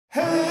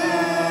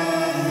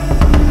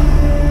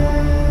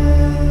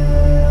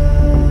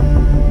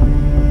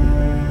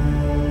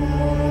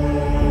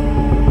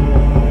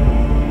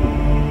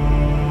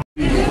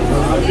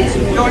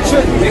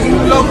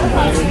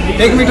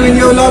Take me to in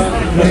your vlog.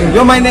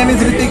 Yo, my name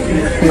is Ritik.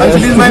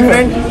 Anshul is my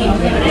friend.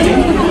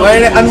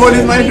 And Anmol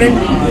is my friend.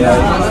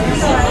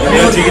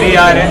 मेरा जिगरी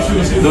यार है,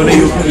 दोनों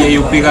ये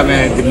UP का,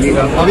 मैं दिल्ली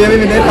का। अभी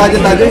मिले ताजे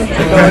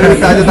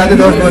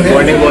दोस्त बने।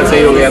 बॉन्डिंग बहुत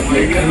सही हो गया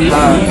अपनी।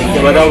 हाँ, तो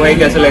बताओ भाई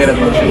कैसा लग रहा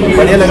था?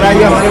 बढ़िया लग रहा है।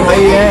 ये हमारे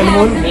भाई हैं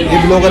अनमोल, ये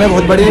ब्लॉगर है,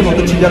 बहुत बढ़िया, बहुत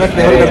अच्छी जगह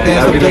ट्रैवल करते हैं।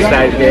 सब जगह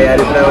स्टार्ट किया यार,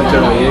 इतना अच्छा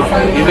है।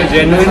 ये तो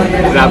जेन्युइन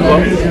रैपर,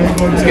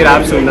 इसके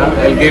रैप सुनना।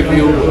 I'll give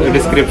you the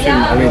description,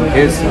 I mean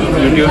his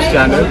YouTube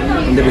channel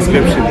in the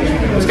description.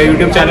 उसका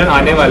YouTube चैनल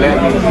आने वाला है,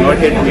 not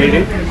yet made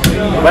it,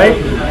 but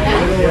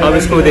हम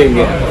इसको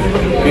देंगे।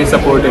 Please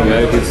support him,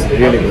 यार, it's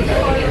really good.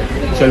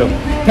 चलो,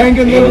 thank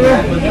you bro.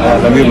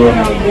 Love you bro.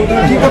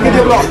 ठीक है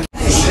video blog.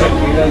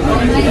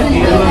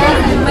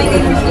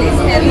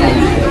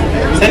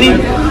 Sunny,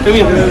 come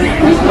here.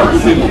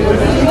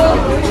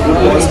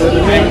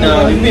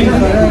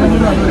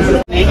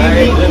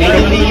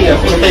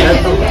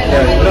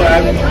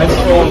 I'm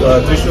from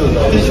Trishul.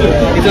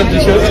 He's on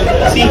Trishul.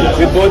 See,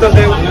 We both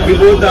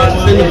are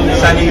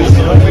sunnies,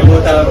 you know, we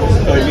both are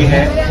curly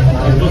hair.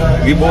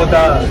 We both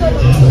are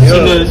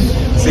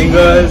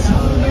singers,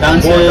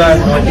 dancers, both are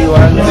naughty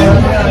ones.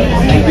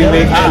 We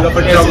make a lot of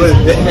trouble.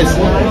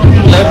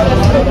 Yes.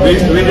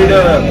 We did a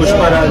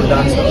Pushpa Raj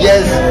dance.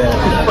 Yes.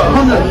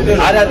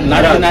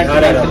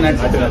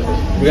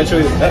 We can show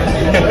you.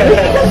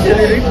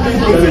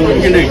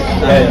 You can do it.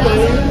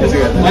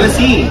 Wanna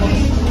see?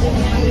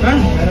 Huh?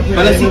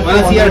 Wanna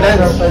see our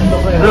dance?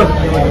 Bro,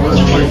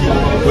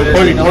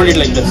 hold it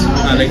like this.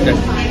 Like that.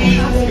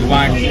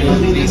 1,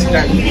 2, 3,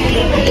 start.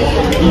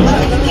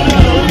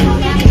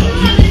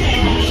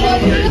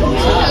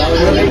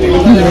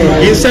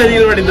 Insta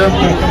reel ಮಾಡಿದ್ದು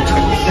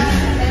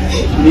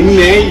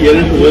ನಿನ್ನೆ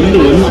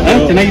ಒಂದು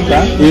ಚೆನ್ನಾಗಿತ್ತಾ?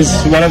 He's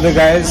one of the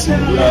guys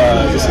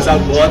जिसके साथ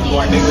बहुत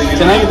bonding हुई।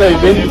 ಚೆನ್ನಾಗಿತ್ತಾ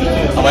ವಿಪಿನ್?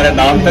 हमारा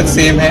नाम तक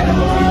सेम है,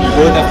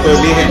 both are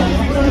curly हैं,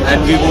 and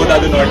we both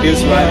are the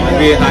naughtiest one.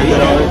 We hang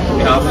around,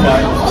 we have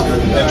fun.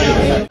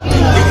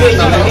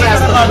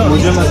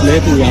 मुझे मत ले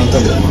तू यहाँ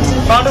पर।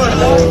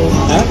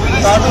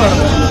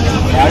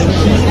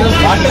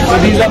 So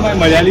these are my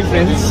Malayali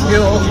friends,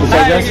 which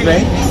I just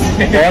met.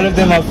 All of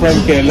them are from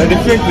Kerala,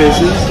 different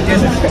places.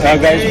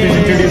 Guys, please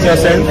introduce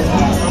yourself.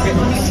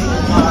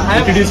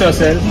 Introduce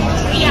yourself.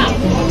 Riya.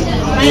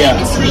 My Yeah.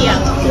 name is Riya.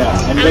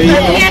 Yeah. And I'm where you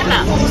from from? Kerala.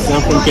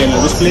 I'm from Kerala.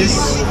 Which place?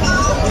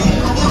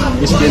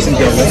 Which place in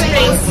Kerala? This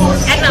place,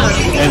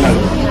 Ernakulam.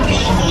 Ernakulam.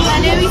 My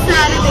name is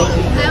Sarati.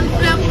 I'm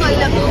from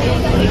Kollam.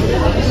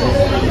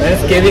 My name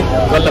is Kevin.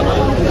 Kollam.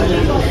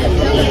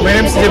 My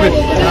name is Jibin.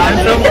 I'm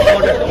from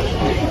Kotak.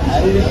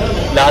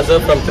 Lazar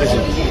from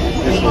Trishul.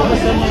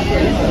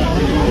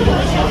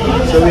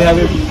 So we have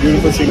a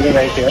beautiful singer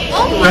right here.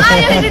 Oh my,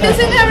 you're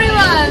introducing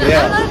everyone.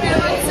 Yeah. I'm not a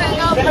beautiful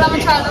singer, but I'm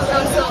a child of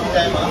God, so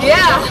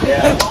yeah.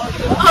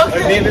 Her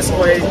Okay. name is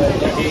quite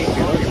unique,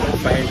 you know, you can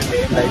find a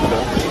name like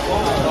that.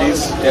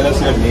 Please tell us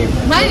your name.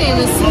 My name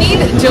is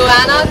Sneed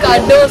Joanna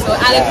Cardoso,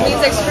 and it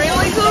means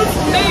extremely cool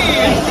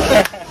Sneed.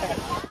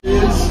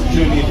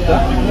 Junita,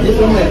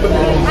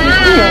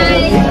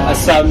 Hi. a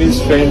Sami's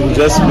friend who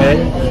just met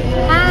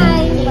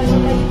Hi.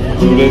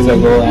 2 days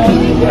ago, and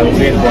we have a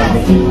great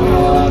bonding.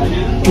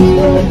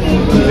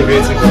 She's a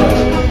great singer.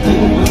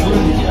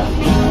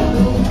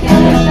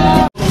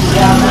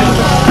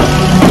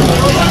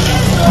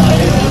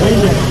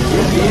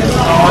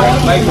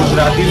 My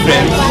Gujarati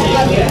friends,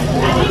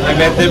 I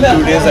met them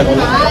 2 days ago.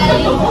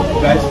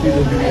 Guys, please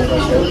introduce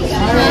yourselves.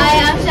 Hi,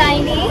 I'm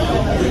Shiny.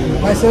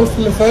 Myself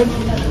Clifford.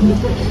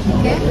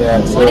 Yeah,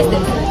 so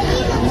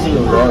this is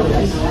a vlog.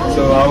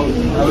 So how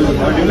do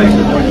you like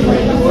the body?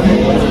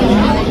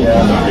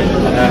 Yeah.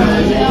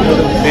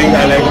 The thing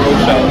I like about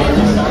Shiny.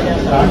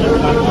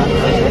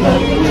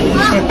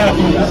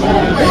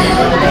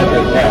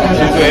 Yeah,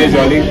 she's very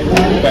jolly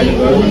kind of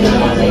girl.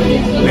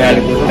 We had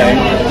a good time.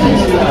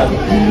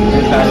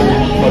 We're planning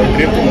for a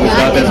trip to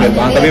Gujarat as well.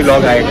 वहाँ का भी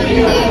vlog आएगा.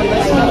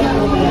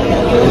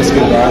 और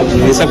उसके बाद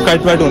ये सब cut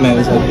what होना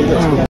है सब.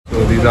 So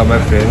these are my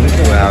friends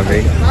who are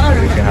having.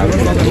 You can have a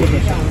look.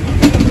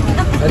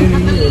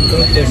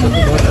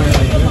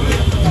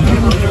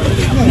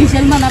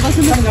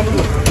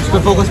 उसको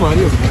focus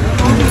Mario.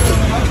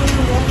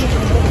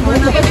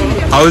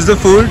 How is the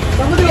food?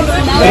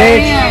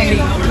 Great.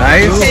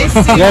 Nice.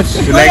 Yes.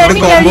 You like the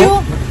combo?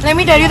 Let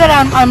me tell you that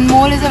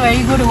Anmol is a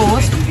very good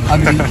host.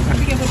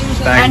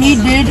 And he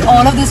did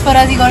all of this for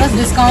us. He got us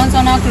discounts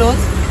on our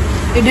clothes.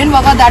 It didn't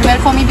work out that well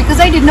for me because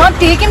I did not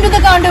take him to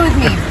the counter with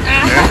me.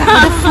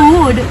 The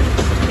food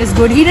is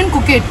good. He didn't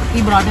cook it.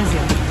 He brought us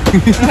here.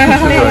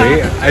 Sorry,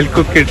 I'll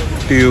cook it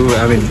to you.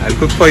 I mean, I'll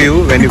cook for you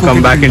when you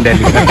come back in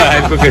Delhi.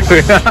 I'll cook it for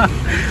you.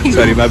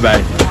 Sorry, my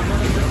bad.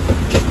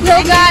 So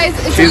guys,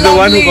 it's She's the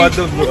one who lovely. got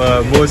the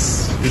most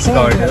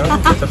discount. You know?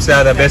 सबसे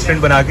ज़्यादा best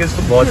friend बना के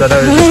इसको बहुत ज़्यादा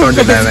discount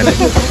दिया है मैंने.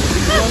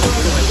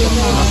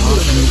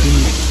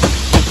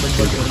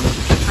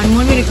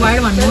 Anmol, we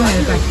required one more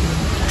help actually.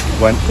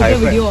 One Put high the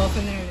five. video off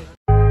in there.